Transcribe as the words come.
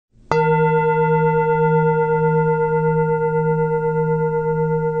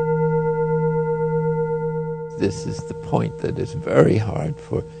this is the point that is very hard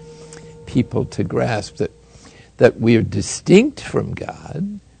for people to grasp, that we are distinct from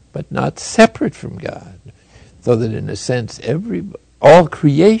God, but not separate from God. So that in a sense, all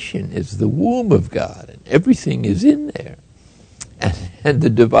creation is the womb of God, and everything is in there. And the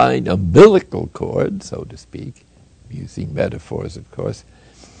divine umbilical cord, so to speak, using metaphors, of course,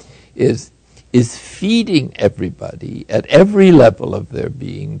 is feeding everybody at every level of their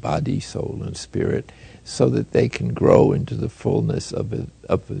being, body, soul, and spirit, so that they can grow into the fullness of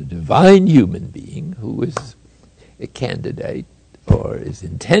a divine human being who is a candidate or is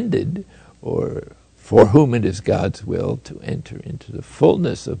intended or for whom it is God's will to enter into the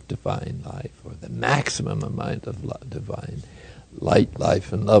fullness of divine life, or the maximum amount of divine light,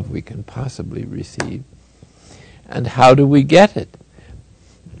 life, and love we can possibly receive. And how do we get it?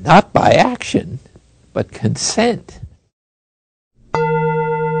 Not by action, but consent.